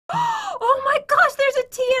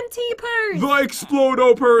TNT purse. The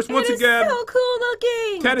Explodo purse, once It is again. so cool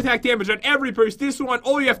looking. 10 attack damage on every purse. This one,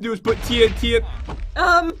 all you have to do is put TNT in.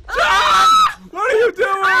 What are you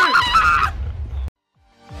doing?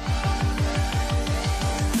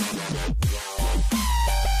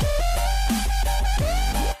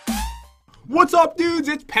 What's up, dudes?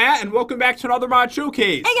 It's Pat, and welcome back to another Mod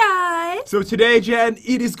Showcase. Hey, guys. So today, Jen,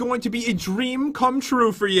 it is going to be a dream come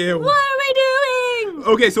true for you. What are we doing?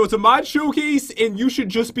 Okay, so it's a Mod Showcase, and you should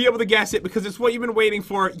just be able to guess it because it's what you've been waiting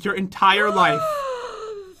for your entire life.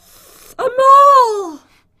 A mole.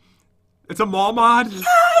 It's a mall mod?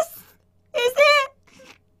 Yes. Is it?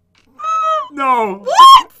 No.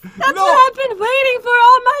 What? That's No. what I've been waiting for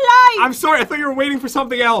all my life. I'm sorry, I thought you were waiting for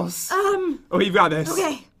something else. Oh, you've got this.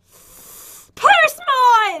 Okay. Purse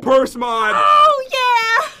mod. Purse mod. Oh,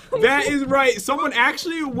 yeah. That is right. Someone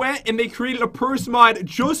actually went and they created a purse mod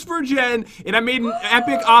just for Jen, and I made an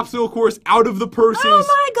epic obstacle course out of the purses. Oh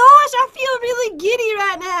my gosh, I feel really giddy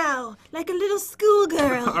right now. Like a little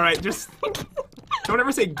schoolgirl. All right, just don't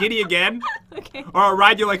ever say giddy again, Okay. or I'll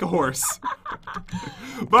ride you like a horse.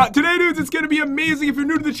 But today, dudes, it's going to be amazing. If you're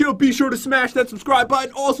new to the channel, be sure to smash that subscribe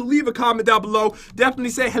button. Also, leave a comment down below.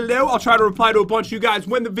 Definitely say hello. I'll try to reply to a bunch of you guys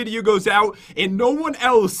when the video goes out. And no one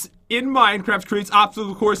else in Minecraft creates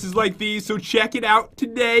obstacle courses like these, so check it out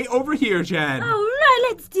today over here, Jen. All right,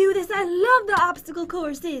 let's do this. I love the obstacle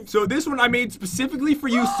courses. So this one I made specifically for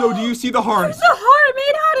you, so do you see the heart? There's a heart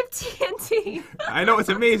made out of TNT. I know, it's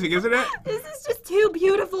amazing, isn't it? This is just too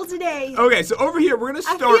beautiful today. Okay, so over here, we're going to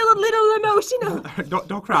I start... feel a little emotional.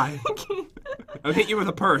 Don't cry. I'll hit you with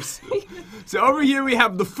a purse. So over here we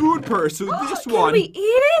have the food purse. So this Can one... we eat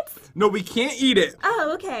it? No, we can't eat it.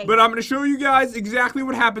 Oh, okay. But I'm going to show you guys exactly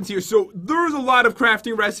what happens here. So there's a lot of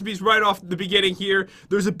crafting recipes right off the beginning here.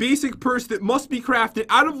 There's a basic purse that must be crafted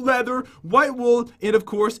out of leather, white wool, and of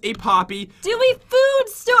course a poppy. Do we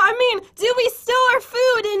store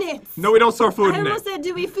food in it? No, we don't store food I in almost it. said,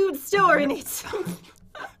 do we food store in it?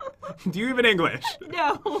 Do you even English?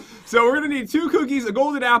 No. So we're going to need 2 cookies, a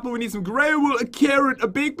golden apple, we need some gray wool, a carrot, a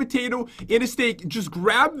baked potato, and a steak. Just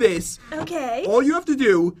grab this. Okay. All you have to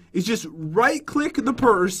do is just right-click the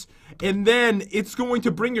purse, and then it's going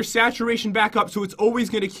to bring your saturation back up, so it's always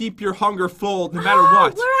going to keep your hunger full no matter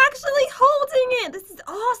what. We're actually holding it. This is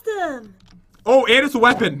awesome. Oh, and it's a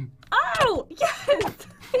weapon. Oh, yes.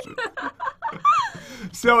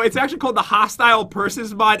 So it's actually called the Hostile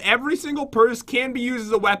Purses mod. Every single purse can be used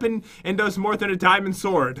as a weapon and does more than a diamond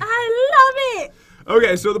sword. I love it.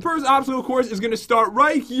 Okay, so the purse obstacle course is going to start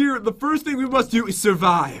right here. The first thing we must do is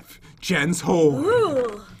survive Jen's hole.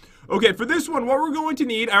 Ooh. Okay, for this one, what we're going to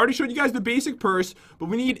need, I already showed you guys the basic purse, but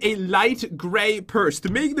we need a light gray purse. To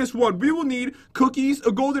make this one, we will need cookies,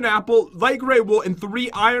 a golden apple, light gray wool, and 3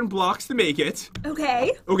 iron blocks to make it.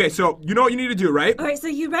 Okay. Okay, so you know what you need to do, right? All right, so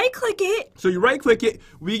you right-click it. So you right-click it,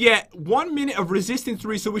 we get 1 minute of resistance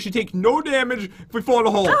 3, so we should take no damage if we fall in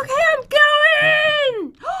a hole. Okay, I'm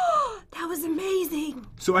going. That was amazing.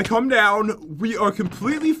 So I come down, we are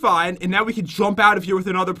completely fine, and now we can jump out of here with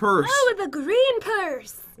another purse. Oh, with a green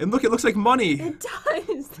purse. And look, it looks like money. It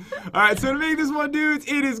does. Alright, so to make this one, dudes,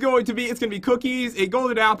 it's going to be cookies, a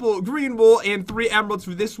golden apple, green wool, and 3 emeralds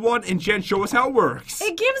for this one. And Jen, show us how it works.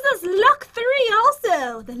 It gives us luck 3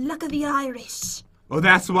 also. The luck of the Irish. Oh,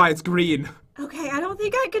 that's why it's green. Okay, I don't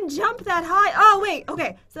think I can jump that high. Oh, wait.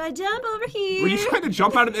 Okay, so I jump over here. Were you trying to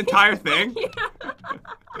jump out of the entire thing? Yeah.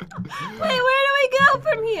 Wait, where do we go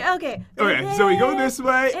from here? Okay. Okay, so we go this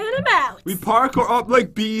way. And I'm out. We parkour up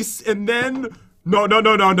like beasts, and then... No.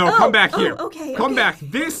 Come back here. Okay, Come okay. back.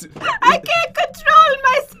 This... I can't control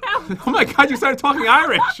myself. Oh my god, you started talking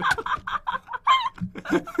Irish.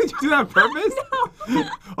 Did you do that on purpose? No.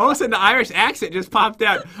 All of a sudden, the Irish accent just popped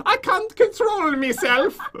out. I can't control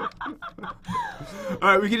myself.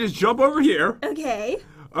 Alright, we can just jump over here. Okay.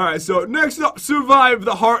 Alright, so next up, survive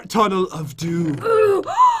the heart tunnel of doom. Ooh.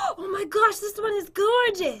 Oh my gosh, this one is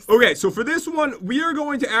gorgeous. Okay, so for this one, we are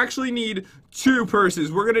going to actually need 2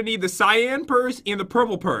 purses. We're going to need the cyan purse and the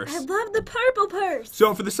purple purse. I love the purple purse.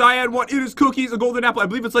 So for the cyan one, it is cookies, a golden apple. I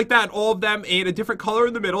believe it's like that in all of them, and a different color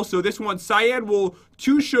in the middle. So this one, cyan wool,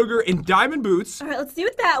 2 sugar, and diamond boots. All right, let's see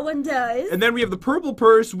what that one does. And then we have the purple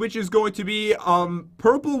purse, which is going to be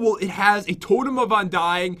purple wool. It has a totem of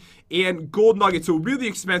undying and gold nuggets, so really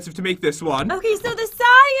expensive to make this one. Okay, so the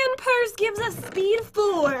cyan purse gives us speed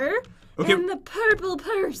 4, Okay. and the purple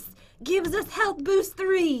purse gives us health boost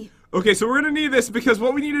 3. Okay, so we're gonna need this because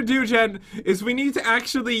what we need to do, Jen, is we need to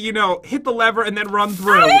actually, you know, hit the lever and then run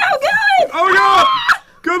through. Oh, good! Oh no!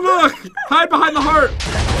 Good luck! Hide behind the heart!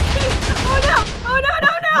 Oh no! Oh no,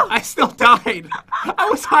 no, no! I still died. I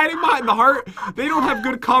was hiding behind the heart. They don't have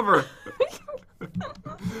good cover.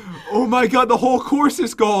 Oh my god, the whole course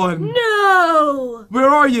is gone. No! Where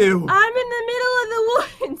are you? I'm in the middle of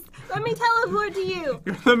the woods. Let me teleport to you.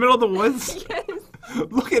 You're in the middle of the woods? Yes.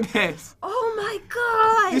 Look at this. Oh my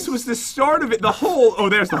god. This was the start of it. The hole. Oh,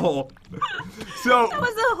 there's the hole. So. That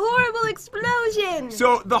was a horrible explosion.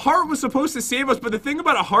 So the heart was supposed to save us, but the thing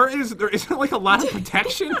about a heart is there isn't like a lot of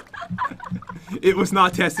protection. It was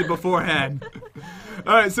not tested beforehand.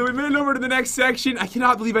 Alright, so we made it over to the next section. I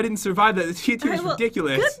cannot believe I didn't survive that. The TNT was Alright, well,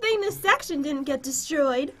 ridiculous. Good thing this section didn't get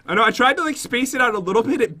destroyed. I know, I tried to like space it out a little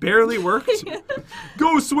bit. It barely worked.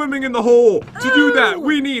 Go swimming in the hole. To do that,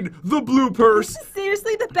 we need the blue purse.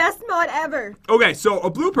 Seriously, the best mod ever. Okay, so a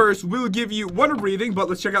blue purse will give you water breathing, but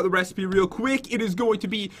let's check out the recipe real quick. It is going to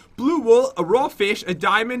be blue wool, a raw fish, a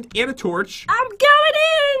diamond, and a torch. I'm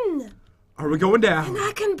going in. Are we going down? And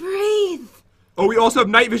I can breathe. Oh, we also have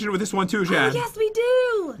night vision with this one too, Jan. Oh, yes, we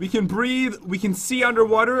do. We can breathe, we can see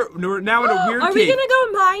underwater. We're now in a weird Are cave. we gonna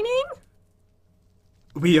go mining?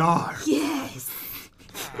 We are. Yes.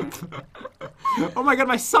 Oh my god,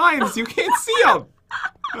 my signs! You can't see them!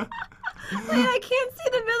 Wait, I can't see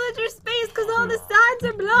the villager's face because all the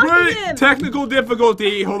signs are blocking him. Technical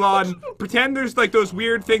difficulty. Hold on. Pretend there's like those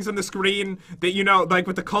weird things on the screen that you know, like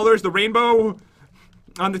with the colors, the rainbow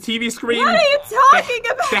on the TV screen. What are you talking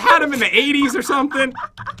about? They had them in the 80s or something.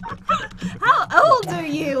 How old are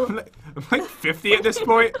you? I'm like 50 at this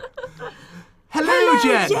point.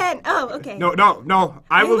 Hello, Jen. Oh, okay. No.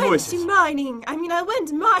 I will voice I went it. mining. I mean, I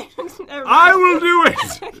went mining. I will do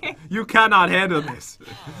it. You cannot handle this.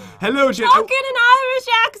 Hello, Jen. Don't get an Irish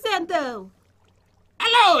accent, though.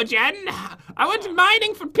 Hello, Jen. I went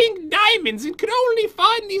mining for pink diamonds and could only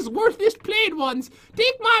find these worthless plain ones.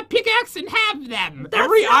 Take my pickaxe and have them.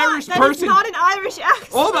 Every Irish That person. is not an Irish accent.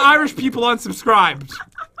 All the Irish people unsubscribed.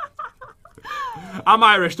 I'm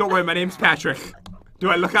Irish. Don't worry. My name's Patrick. Do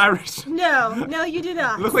I look Irish? No, you do I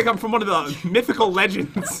not. look like I'm from one of the mythical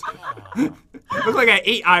legends. I look like I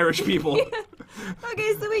ate Irish people.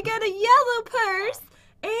 Okay, so we get a yellow purse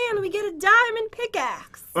and we get a diamond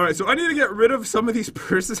pickaxe. All right, so I need to get rid of some of these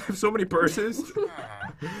purses. I have so many purses.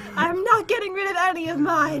 I'm not getting rid of any of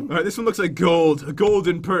mine. All right, this one looks like gold, a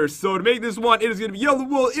golden purse. So to make this one, it is going to be yellow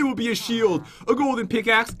wool, it will be a shield, a golden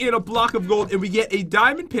pickaxe, and a block of gold. And we get a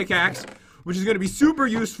diamond pickaxe, which is going to be super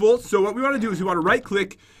useful. So what we want to do is we want to right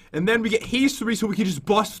click, and then we get haste 3 so we can just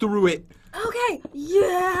bust through it. Okay,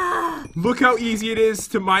 yeah. Look how easy it is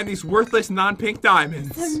to mine these worthless non-pink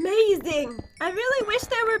diamonds. Amazing. I really wish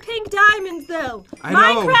there were pink diamonds, though. I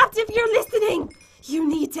know. Minecraft, if you're listening, you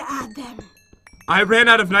need to add them. I ran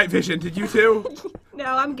out of night vision. Did you too? No,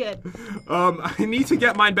 I'm good. I need to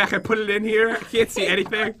get mine back. I put it in here. I can't see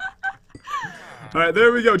anything. All right,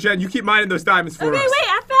 there we go, Jen. You keep mining those diamonds for Okay, us. wait,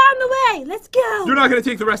 I found the way. Let's go. You're not going to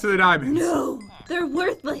take the rest of the diamonds. No, they're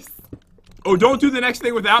worthless. Oh, don't do the next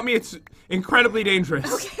thing without me. It's incredibly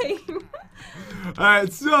dangerous. Okay. All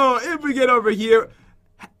right, so if we get over here,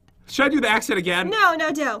 should I do the accent again? No,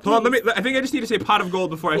 don't. Hold on, I think I just need to say pot of gold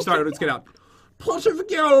before I start. Let's get out. Pot of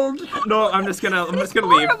gold. No, I'm just gonna leave.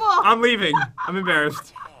 horrible. I'm leaving. I'm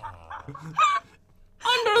embarrassed.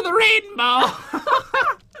 Under the rainbow.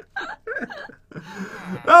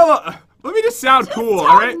 Oh, let me just sound cool,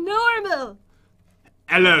 all right? Normal.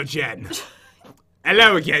 Hello, Jen.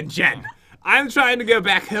 Hello again, Jen. I'm trying to go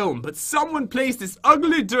back home, but someone placed this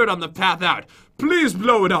ugly dirt on the path out. Please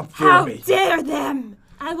blow it up for How me. dare them!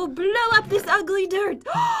 I will blow up this ugly dirt.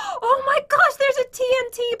 Oh my gosh, there's a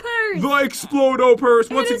TNT purse. The Explodo purse,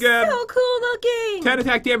 once It is again. so cool looking. 10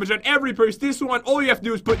 attack damage on every purse. This one, all you have to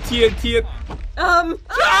do is put TNT in.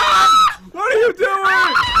 What are you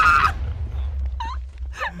doing?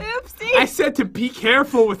 Oopsie. I said to be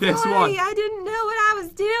careful with this Sorry, one. I didn't know what I was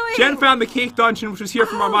doing. Jen found the cake dungeon, which was here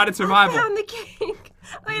from our modded survival. I found the cake.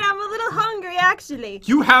 Wait, I'm a little hungry, actually.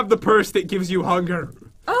 You have the purse that gives you hunger.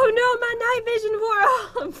 Oh no, my night vision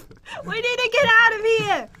wore off. We need to get out of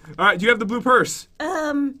here. All right, do you have the blue purse?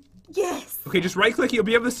 Yes. Okay, just right click. You'll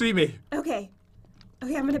be able to see me. Okay.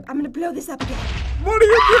 Okay, I'm gonna blow this up again. What are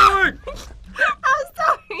you doing? I'm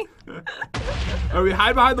sorry. Are we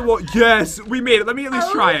hide behind the wall? Yes, we made it. Let me at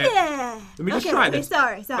least try it. Yeah. Let me just try okay, this.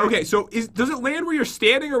 Sorry. Okay, so does it land where you're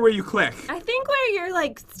standing or where you click? I think where you're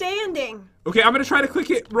like standing. Okay, I'm gonna try to click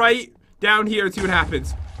it right down here and see what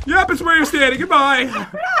happens. Yep, it's where you're standing. Goodbye.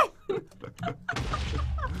 All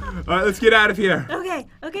right, let's get out of here. Okay,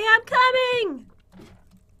 I'm coming.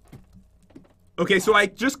 Okay, so I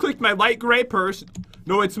just clicked my light gray purse.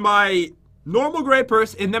 No, it's my normal gray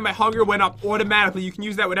purse, and then my hunger went up automatically. You can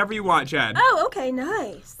use that whenever you want, Chad. Oh, okay,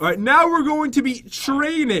 nice. All right, now we're going to be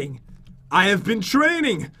training. I have been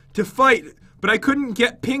training to fight, but I couldn't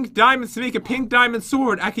get pink diamonds to make a pink diamond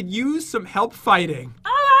sword. I could use some help fighting. Oh,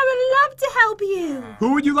 I would help you.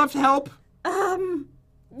 Who would you love to help?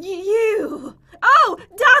 You. Oh,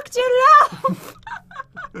 Dr. Love.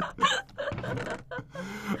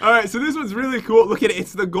 Alright, so this one's really cool. Look at it.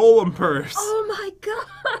 It's the golem purse. Oh my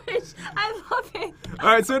gosh. I love it.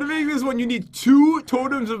 Alright, so to make this one, you need 2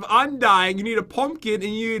 totems of undying, you need a pumpkin,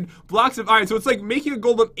 and you need blocks of iron. So it's like making a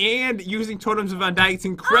golem and using totems of undying. It's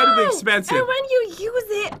incredibly expensive. And when you use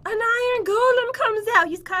it, an iron golem comes out.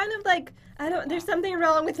 He's kind of like, there's something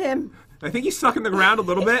wrong with him. I think he's stuck in the ground a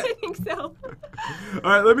little bit. I think so.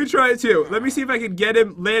 Alright, let me try it too. Let me see if I can get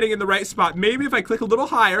him landing in the right spot. Maybe if I click a little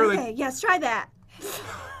higher. Okay, yes, try that.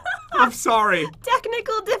 I'm sorry.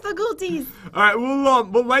 Technical difficulties. Alright,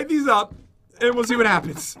 we'll light these up, and we'll see what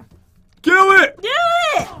happens. Kill it! Do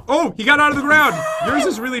it! Oh, he got out of the ground. Yours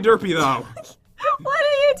is really derpy, though. What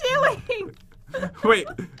are you doing? Wait,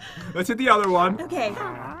 let's hit the other one. Okay.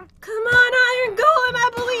 Come on, Iron Golem, I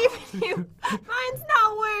believe in you. Mine's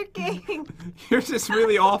not working. Yours is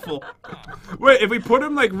really awful. Wait, if we put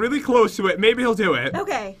him, like, really close to it, maybe he'll do it.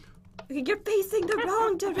 Okay. You're facing the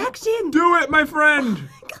wrong direction. Do it, my friend!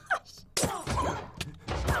 Gosh.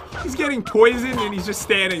 He's getting poisoned, and he's just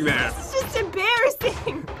standing there. It's just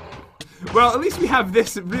embarrassing. Well, at least we have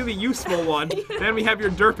this really useful one. Then we have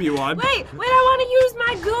your derpy one. Wait, I want to use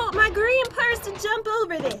my green purse to jump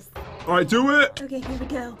over this. All right, do it. Okay, here we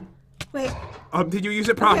go. Wait. Did you use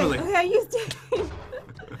it properly? Okay, I used it.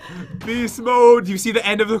 Beast mode. You see the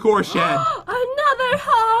end of the core shed. Another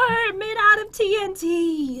heart made out of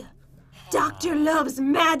TNT. Dr. Love's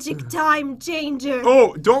magic time changer.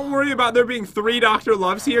 Oh, don't worry about there being 3 Dr.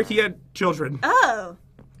 Loves here. He had children. Oh.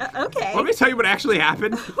 Okay. Let me tell you what actually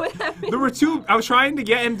happened. What happened? There were 2. I was trying to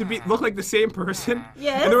get him to look like the same person.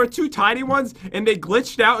 Yes? And there were 2 tiny ones, and they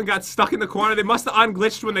glitched out and got stuck in the corner. They must have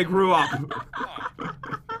unglitched when they grew up.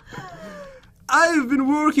 I've been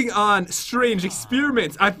working on strange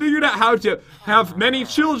experiments. I figured out how to have many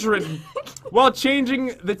children while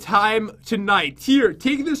changing the time to night. Here,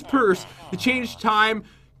 take this purse to change time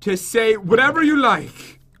to say whatever you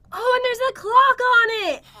like. Oh, and there's a clock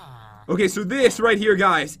on it. Okay, so this right here,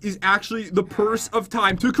 guys, is actually the purse of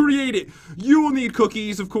time. To create it, you will need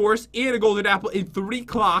cookies, of course, and a golden apple and 3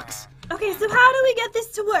 clocks. Okay, so how do we get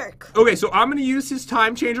this to work? Okay, so I'm gonna use his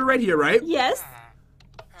time changer right here, right? Yes.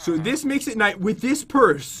 So this makes it night with this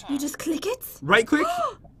purse. You just click it? Right click,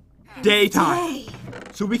 daytime. Day.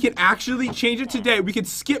 So we can actually change it to day. We can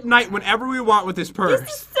skip night whenever we want with this purse. This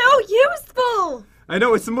is so useful. I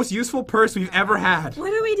know, it's the most useful purse we've ever had.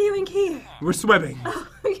 What are we doing here? We're swimming.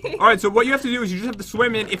 Okay. Alright, so what you have to do is you just have to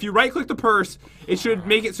swim in. If you right click the purse, it should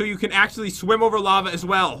make it so you can actually swim over lava as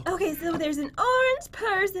well. Okay, so there's an orange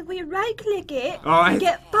purse. If we right click it, Oh, we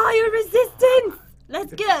get fire resistance.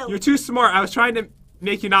 Let's go. You're too smart. I was trying to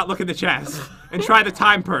make you not look at the chest and try the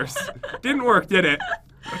time purse. Didn't work, did it?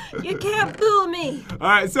 You can't fool me.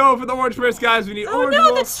 Alright, so for the orange purse, guys, we need Oh orange no,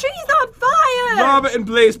 wool, the tree's on fire. lava, and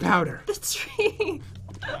blaze powder. The tree.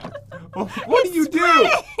 Oh, what did you do?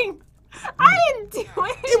 Spreading. I didn't do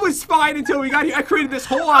it. It was fine until we got here. I created this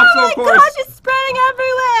whole Oh obstacle my course. gosh, it's spreading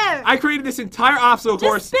everywhere. I created this entire obstacle Just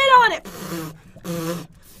course. spit on it.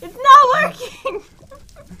 It's not working.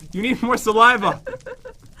 You need more saliva.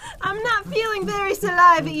 I'm not feeling very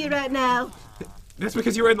saliva-y right now. That's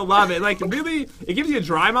because you were in the lava. It, like, really, it gives you a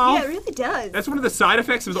dry mouth. Yeah, it really does. That's one of the side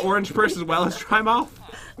effects of the orange purse as well as dry mouth.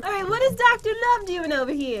 All right, what is Dr. Love doing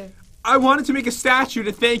over here? I wanted to make a statue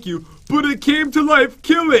to thank you, but it came to life.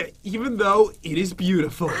 Kill it, even though it is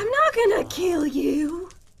beautiful. I'm not gonna kill you.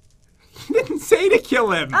 You didn't say to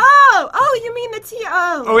kill him. Oh, you mean the T?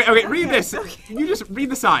 Oh. Okay, read this. Okay. You just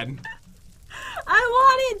read the sign.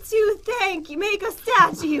 I wanted to make a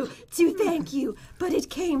statue to thank you, but it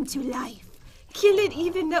came to life. Kill it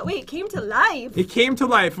even though, wait, it came to life? It came to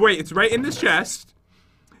life. Wait, it's right in this chest.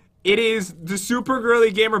 It is the super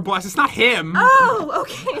girly gamer boss. It's not him. Oh,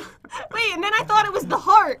 okay. Wait, and then I thought it was the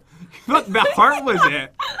heart. Look, the heart was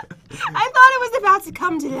it. I thought it was about to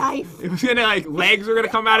come to life. It was gonna, like, legs were gonna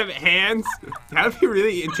come out of its hands. That would be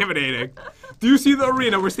really intimidating. Do you see the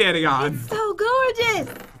arena we're standing on? So gorgeous.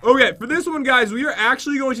 Okay, for this one, guys, we are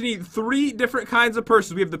actually going to need 3 different kinds of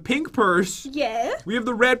purses. We have the pink purse, Yeah. we have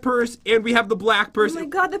the red purse, and we have the black purse. Oh my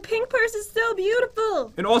god, the pink purse is so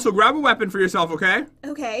beautiful. And also grab a weapon for yourself, okay?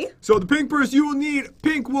 Okay. So the pink purse, you will need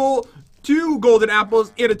pink wool, 2 golden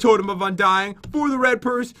apples, and a totem of undying. For the red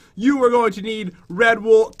purse, you are going to need red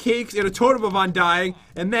wool, cakes, and a totem of undying.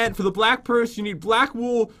 And then for the black purse, you need black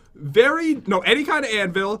wool, any kind of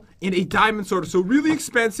anvil, and a diamond sword. So really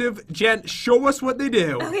expensive. Jen, show us what they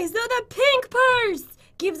do. Okay, so the pink purse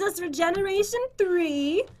gives us regeneration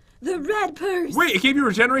 3. The red purse. Wait, it gave you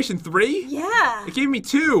regeneration 3? Yeah. It gave me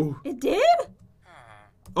 2. It did?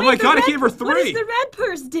 Oh my god, I gave her What does 3. the red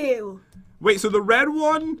purse do? Wait, so the red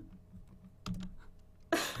one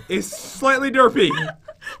is slightly derpy.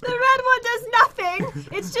 The red one does nothing.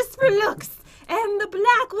 It's just for looks. And the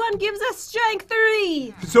black one gives us strength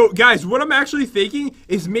 3. So, guys, what I'm actually thinking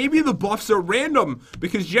is maybe the buffs are random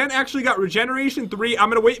because Jen actually got regeneration 3. I'm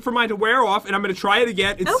going to wait for mine to wear off, and I'm going to try it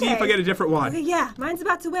again and see if I get a different one. Okay, yeah, mine's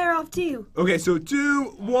about to wear off too. Okay, so 2,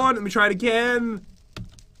 1. Let me try it again.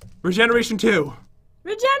 Regeneration 2.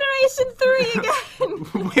 Regeneration 3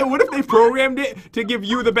 again. Wait, what if they programmed it to give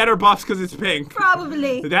you the better buffs because it's pink?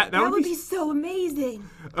 Probably. That would be so amazing.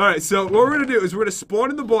 Alright, so what we're going to do is we're going to spawn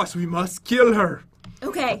in the boss. We must kill her.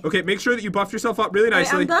 Okay. Okay, make sure that you buff yourself up really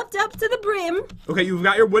nicely. Right, I'm buffed up to the brim. Okay, you've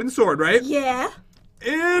got your wooden sword, right? Yeah.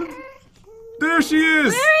 And there she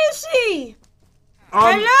is. Where is she?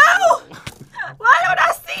 Hello? Why don't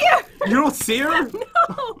I see her? You don't see her?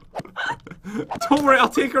 No. Don't worry, I'll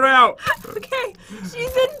take her out. Okay, she's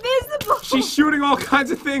invisible. She's shooting all kinds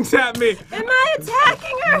of things at me. Am I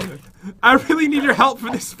attacking her? I really need your help for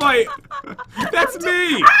this fight. That's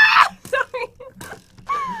me. Ah! Sorry.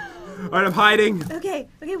 Alright, I'm hiding. Okay,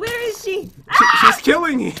 where is she? She's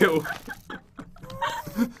killing you.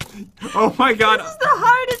 Oh my god. This is the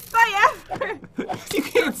hardest fight ever. You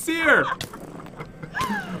can't see her.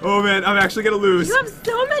 Oh man, I'm actually gonna lose. You have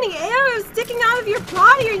so many arrows sticking out of your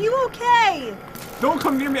body. Are you okay? Don't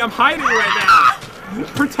come near me. I'm hiding right now.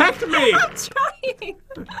 Protect me. I'm trying.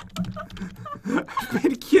 I've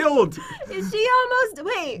been killed. Is she almost?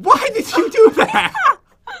 Wait. Why did you do that?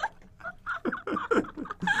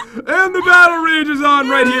 And the battle rage is on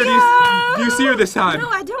right here. Do you see her this time? No,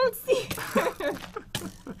 I don't see her.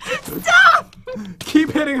 Stop!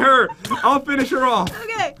 Keep hitting her. I'll finish her off.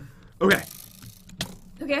 Okay. Okay.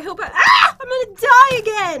 Okay, I hope I'm gonna die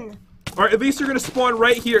again. Or at least you're gonna spawn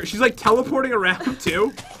right here. She's like teleporting around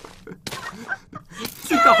too.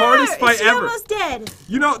 It's like the hardest fight Is she ever. Almost dead.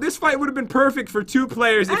 You know, this fight would have been perfect for 2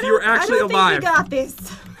 players if you were actually alive. I don't think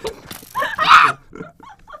we got this.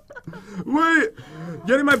 Wait,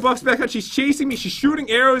 getting my buffs back on. She's chasing me. She's shooting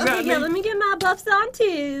arrows at me. Yeah, let me get my buffs on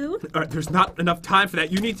too. All right, there's not enough time for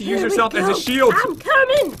that. You need to use Here we yourself as a go. shield. I'm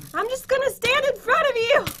coming. I'm just gonna stand in front of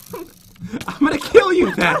you. I'm gonna kill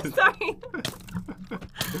you then. Sorry.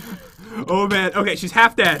 Oh man. Okay, she's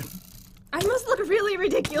half dead. I must look really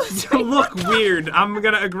ridiculous. You look weird. I'm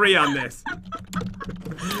gonna agree on this.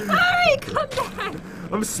 Hurry, come back.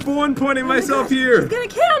 I'm spawn pointing Oh my myself gosh, here. She's gonna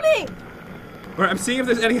kill me. All right, I'm seeing if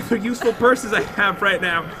there's any other useful purses I have right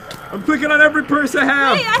now. I'm clicking on every purse I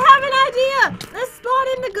have. Wait, I have an idea. Let's spawn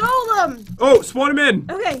in the golem. Oh, spawn him in.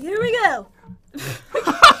 Okay, here we go.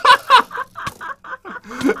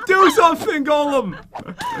 Do something, golem.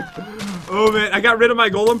 Oh man, I got rid of my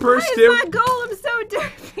golem purse Why too. is my golem so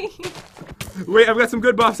dirty? Wait, I've got some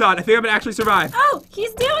good buffs on. I think I'm gonna actually survive. Oh,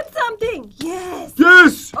 he's doing something. Yes.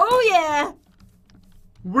 Yes. Oh yeah.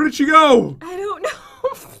 Where did she go? I don't know.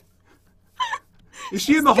 Is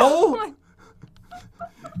she in the hole? Going.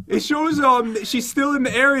 It shows she's still in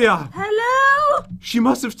the area. Hello? She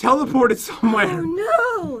must have teleported somewhere. Oh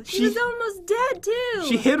no. She was almost dead too.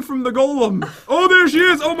 She hid from the golem. Oh, there she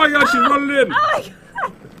is. Oh my god, she's running in. Oh my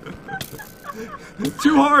god.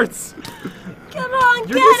 2 hearts. Come on,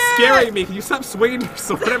 You're get just her. scaring me. Can you stop swinging your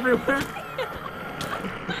sword everywhere?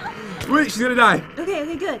 Wait, she's gonna die.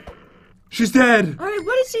 Okay, good. She's dead. All right,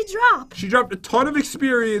 what did she drop? She dropped a ton of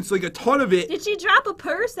experience, like a ton of it. Did she drop a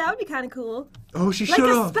purse? That would be kind of cool. Oh, she Like should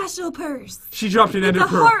a have. special purse. She dropped an With ender a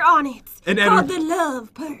pearl. heart on it. An Called ender. the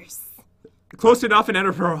love purse. Close enough, an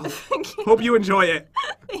ender pearl. Thank you. Hope you enjoy it.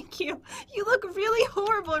 Thank you. You look really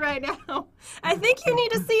horrible right now. I think you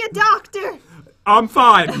need to see a doctor. I'm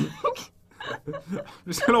fine. I'm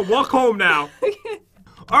just gonna walk home now.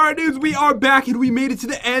 Alright, dudes, we are back and we made it to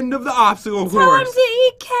the end of the obstacle Time course. to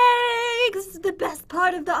eat cake. This is the best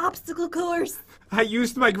part of the obstacle course. I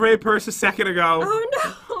used my gray purse a second ago. Oh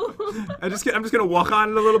no. I'm just gonna walk on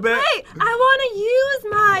it a little bit. Wait, I want to use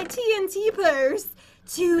my TNT purse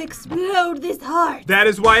to explode this heart. That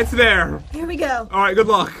is why it's there. Here we go. Alright, good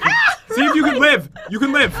luck. See if you can live. You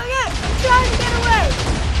can live. Okay, I'm trying to get away.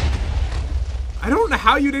 I don't know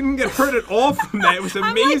how you didn't get hurt at all from that. It was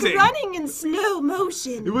amazing. I'm like running in slow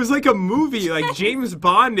motion. It was like a movie, like James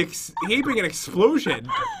Bond escaping an explosion.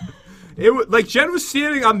 It was like Jen was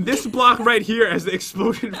standing on this block right here as the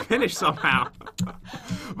explosion finished somehow.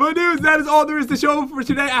 But dudes, that is all there is to show for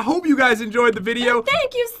today. I hope you guys enjoyed the video.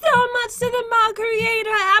 Thank you so much to the mod creator.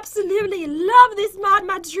 I absolutely love this mod.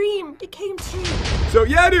 My dream became true. So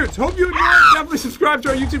yeah, dudes, hope you enjoyed. Definitely subscribe to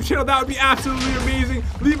our YouTube channel. That would be absolutely amazing.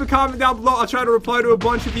 Leave a comment down below. I'll try to reply to a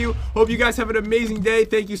bunch of you. Hope you guys have an amazing day.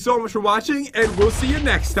 Thank you so much for watching, and we'll see you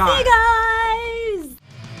next time. Hey guys.